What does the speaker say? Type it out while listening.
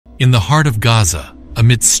In the heart of Gaza,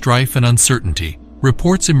 amidst strife and uncertainty,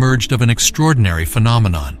 reports emerged of an extraordinary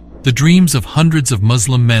phenomenon: the dreams of hundreds of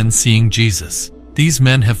Muslim men seeing Jesus. These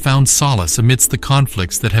men have found solace amidst the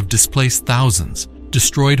conflicts that have displaced thousands,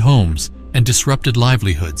 destroyed homes, and disrupted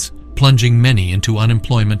livelihoods, plunging many into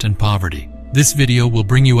unemployment and poverty. This video will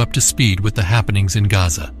bring you up to speed with the happenings in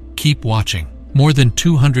Gaza. Keep watching. More than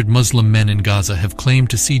 200 Muslim men in Gaza have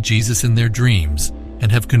claimed to see Jesus in their dreams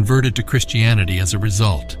and have converted to Christianity as a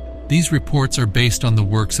result. These reports are based on the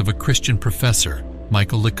works of a Christian professor,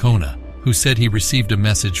 Michael Licona, who said he received a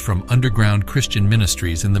message from underground Christian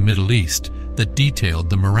ministries in the Middle East that detailed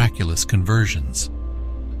the miraculous conversions.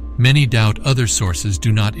 Many doubt other sources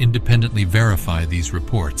do not independently verify these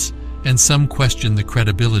reports, and some question the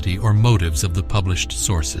credibility or motives of the published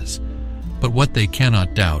sources. But what they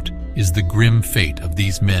cannot doubt is the grim fate of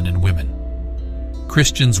these men and women.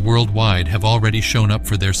 Christians worldwide have already shown up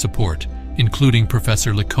for their support, including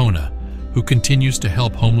Professor Licona, who continues to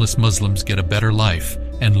help homeless Muslims get a better life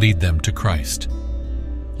and lead them to Christ.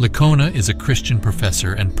 Licona is a Christian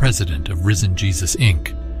professor and president of Risen Jesus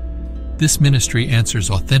Inc. This ministry answers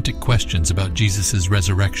authentic questions about Jesus'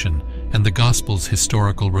 resurrection and the gospel's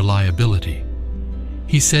historical reliability.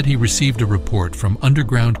 He said he received a report from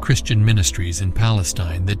underground Christian ministries in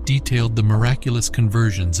Palestine that detailed the miraculous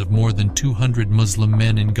conversions of more than 200 Muslim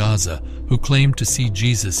men in Gaza who claimed to see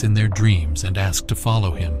Jesus in their dreams and asked to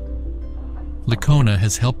follow him. Licona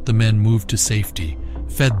has helped the men move to safety,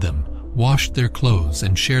 fed them, washed their clothes,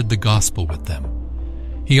 and shared the gospel with them.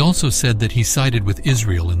 He also said that he sided with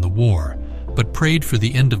Israel in the war, but prayed for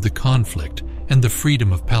the end of the conflict and the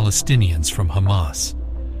freedom of Palestinians from Hamas.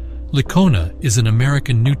 Licona is an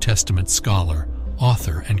American New Testament scholar,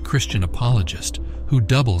 author, and Christian apologist who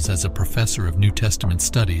doubles as a professor of New Testament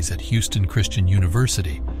studies at Houston Christian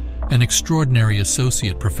University, an extraordinary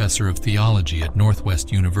associate professor of theology at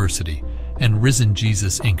Northwest University, and Risen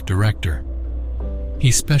Jesus Inc. director. He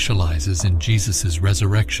specializes in Jesus'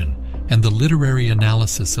 resurrection and the literary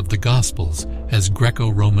analysis of the Gospels as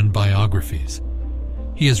Greco-Roman biographies.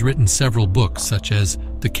 He has written several books such as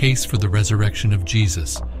The Case for the Resurrection of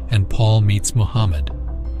Jesus and Paul Meets Muhammad.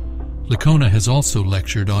 Licona has also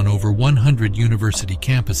lectured on over 100 university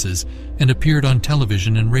campuses and appeared on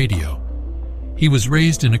television and radio. He was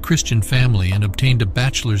raised in a Christian family and obtained a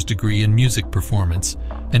bachelor's degree in music performance,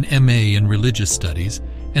 an MA in religious studies,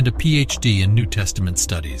 and a PhD in New Testament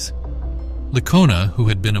studies. Licona, who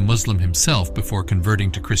had been a Muslim himself before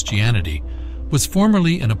converting to Christianity, was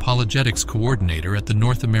formerly an apologetics coordinator at the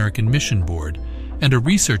North American Mission Board and a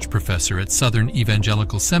research professor at Southern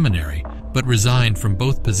Evangelical Seminary, but resigned from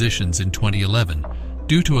both positions in 2011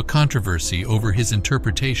 due to a controversy over his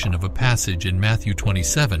interpretation of a passage in Matthew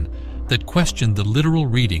 27 that questioned the literal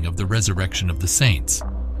reading of the resurrection of the saints.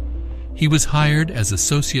 He was hired as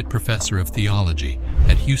Associate Professor of Theology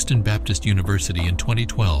at Houston Baptist University in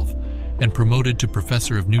 2012 and promoted to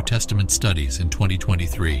Professor of New Testament Studies in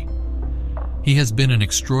 2023. He has been an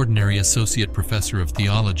extraordinary Associate Professor of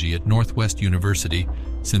Theology at Northwest University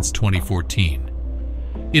since 2014.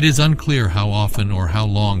 It is unclear how often or how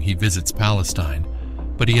long he visits Palestine,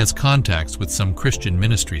 but he has contacts with some Christian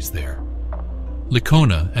ministries there.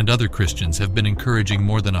 Licona and other Christians have been encouraging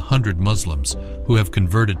more than 100 Muslims who have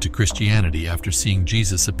converted to Christianity after seeing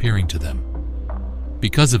Jesus appearing to them.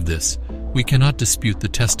 Because of this, we cannot dispute the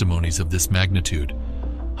testimonies of this magnitude.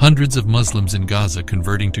 Hundreds of Muslims in Gaza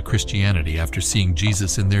converting to Christianity after seeing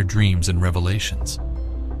Jesus in their dreams and revelations.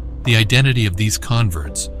 The identity of these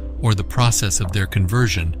converts, or the process of their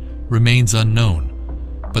conversion, remains unknown,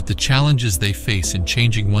 but the challenges they face in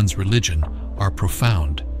changing one's religion are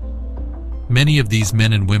profound. Many of these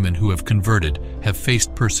men and women who have converted have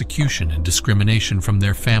faced persecution and discrimination from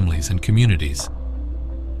their families and communities.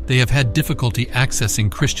 They have had difficulty accessing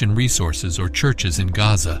Christian resources or churches in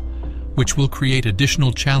Gaza, which will create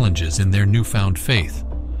additional challenges in their newfound faith.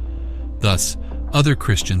 Thus, other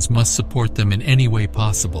Christians must support them in any way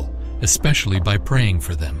possible, especially by praying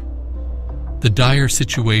for them. The dire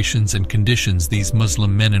situations and conditions these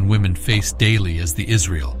Muslim men and women face daily as the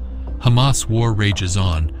Israel-Hamas war rages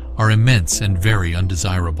on are immense and very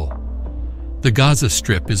undesirable. The Gaza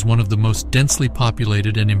Strip is one of the most densely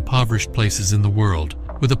populated and impoverished places in the world,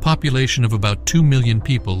 with a population of about 2 million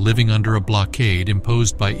people living under a blockade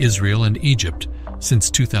imposed by Israel and Egypt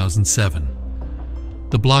since 2007.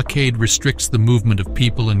 The blockade restricts the movement of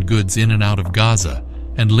people and goods in and out of Gaza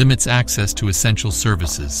and limits access to essential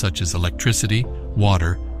services such as electricity,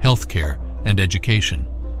 water, healthcare, and education.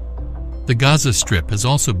 The Gaza Strip has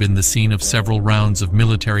also been the scene of several rounds of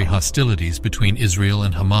military hostilities between Israel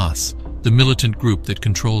and Hamas, the militant group that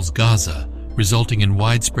controls Gaza, resulting in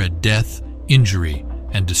widespread death, injury,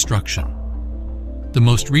 and destruction. The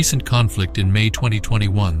most recent conflict in May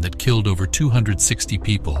 2021 that killed over 260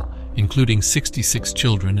 people, including 66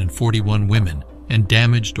 children and 41 women, and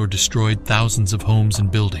damaged or destroyed thousands of homes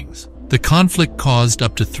and buildings. The conflict caused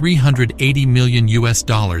up to $380 million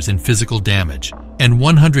in physical damage and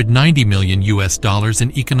 $190 million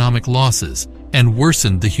in economic losses, and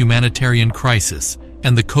worsened the humanitarian crisis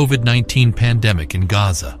and the COVID-19 pandemic in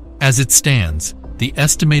Gaza. As it stands, the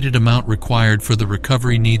estimated amount required for the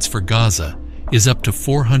recovery needs for Gaza is up to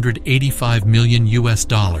 $485 million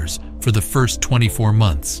for the first 24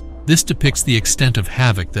 months. This depicts the extent of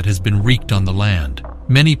havoc that has been wreaked on the land.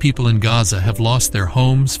 Many people in Gaza have lost their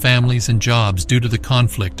homes, families, and jobs due to the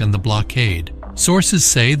conflict and the blockade. Sources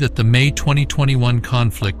say that the May 2021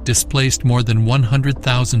 conflict displaced more than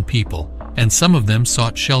 100,000 people, and some of them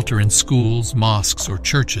sought shelter in schools, mosques, or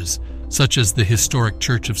churches, such as the historic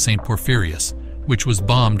Church of St. Porphyrius, which was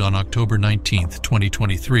bombed on October 19,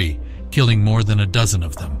 2023, killing more than a dozen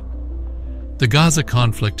of them. The Gaza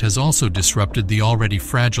conflict has also disrupted the already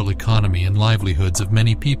fragile economy and livelihoods of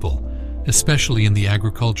many people, especially in the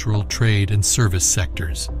agricultural, trade, and service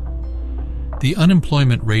sectors. The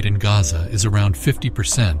unemployment rate in Gaza is around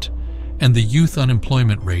 50%, and the youth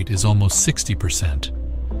unemployment rate is almost 60%.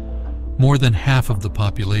 More than half of the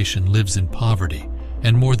population lives in poverty,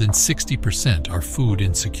 and more than 60% are food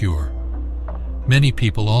insecure. Many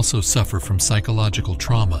people also suffer from psychological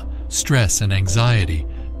trauma, stress, and anxiety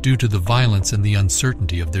due to the violence and the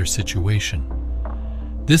uncertainty of their situation.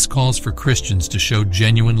 This calls for Christians to show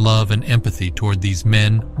genuine love and empathy toward these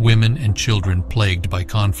men, women, and children plagued by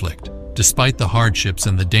conflict. Despite the hardships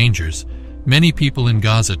and the dangers, many people in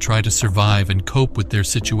Gaza try to survive and cope with their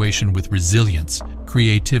situation with resilience,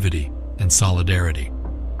 creativity, and solidarity.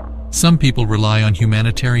 Some people rely on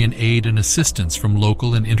humanitarian aid and assistance from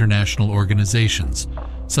local and international organizations,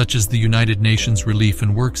 such as the United Nations Relief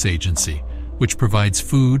and Works Agency, which provides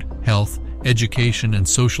food, health, education, and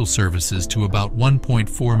social services to about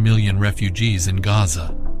 1.4 million refugees in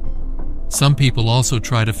Gaza. Some people also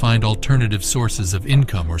try to find alternative sources of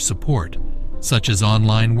income or support, such as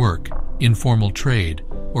online work, informal trade,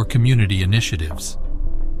 or community initiatives.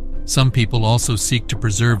 Some people also seek to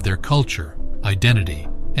preserve their culture, identity,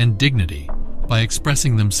 and dignity by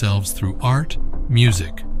expressing themselves through art,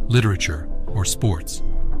 music, literature, or sports.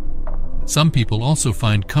 Some people also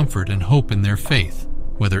find comfort and hope in their faith,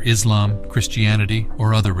 whether Islam, Christianity,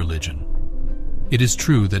 or other religion. It is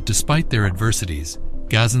true that despite their adversities,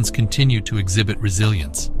 Gazans continue to exhibit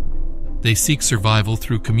resilience. They seek survival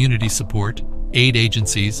through community support, aid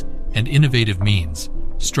agencies, and innovative means,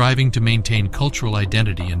 striving to maintain cultural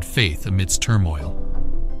identity and faith amidst turmoil.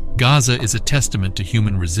 Gaza is a testament to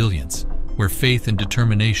human resilience, where faith and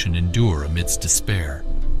determination endure amidst despair.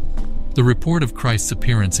 The report of Christ's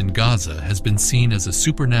appearance in Gaza has been seen as a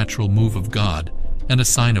supernatural move of God and a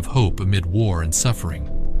sign of hope amid war and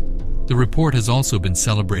suffering. The report has also been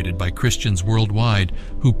celebrated by Christians worldwide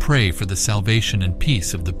who pray for the salvation and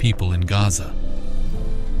peace of the people in Gaza.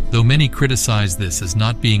 Though many criticize this as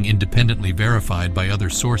not being independently verified by other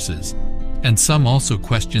sources, and some also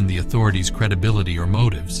question the authorities' credibility or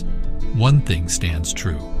motives, one thing stands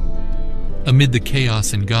true. Amid the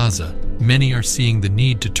chaos in Gaza, many are seeing the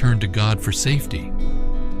need to turn to God for safety.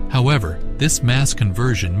 However, this mass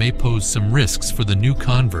conversion may pose some risks for the new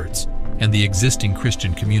converts and the existing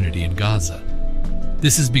Christian community in Gaza.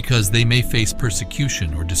 This is because they may face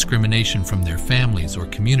persecution or discrimination from their families or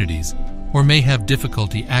communities, or may have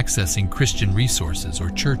difficulty accessing Christian resources or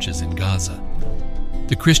churches in Gaza.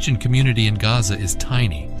 The Christian community in Gaza is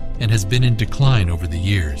tiny and has been in decline over the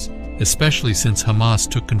years, especially since Hamas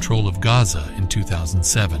took control of Gaza in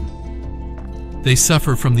 2007. They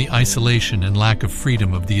suffer from the isolation and lack of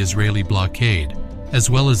freedom of the Israeli blockade, as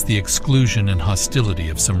well as the exclusion and hostility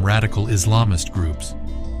of some radical Islamist groups.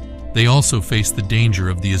 They also face the danger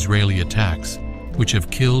of the Israeli attacks, which have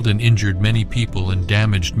killed and injured many people and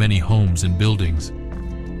damaged many homes and buildings.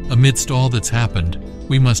 Amidst all that's happened,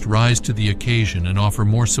 we must rise to the occasion and offer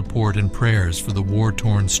more support and prayers for the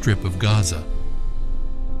war-torn strip of Gaza.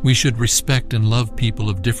 We should respect and love people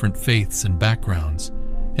of different faiths and backgrounds,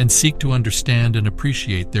 and seek to understand and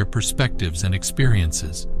appreciate their perspectives and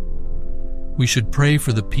experiences. We should pray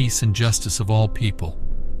for the peace and justice of all people,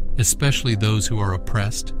 especially those who are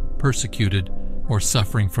oppressed, persecuted, or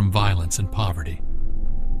suffering from violence and poverty.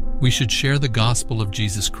 We should share the gospel of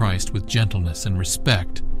Jesus Christ with gentleness and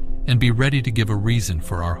respect, and be ready to give a reason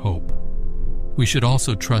for our hope. We should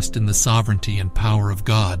also trust in the sovereignty and power of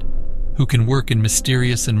God, who can work in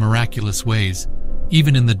mysterious and miraculous ways,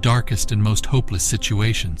 even in the darkest and most hopeless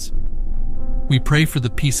situations. We pray for the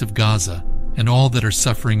peace of Gaza and all that are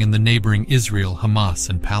suffering in the neighboring Israel, Hamas,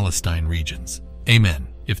 and Palestine regions. Amen.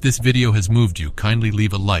 If this video has moved you, kindly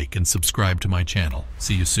leave a like and subscribe to my channel.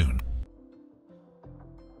 See you soon.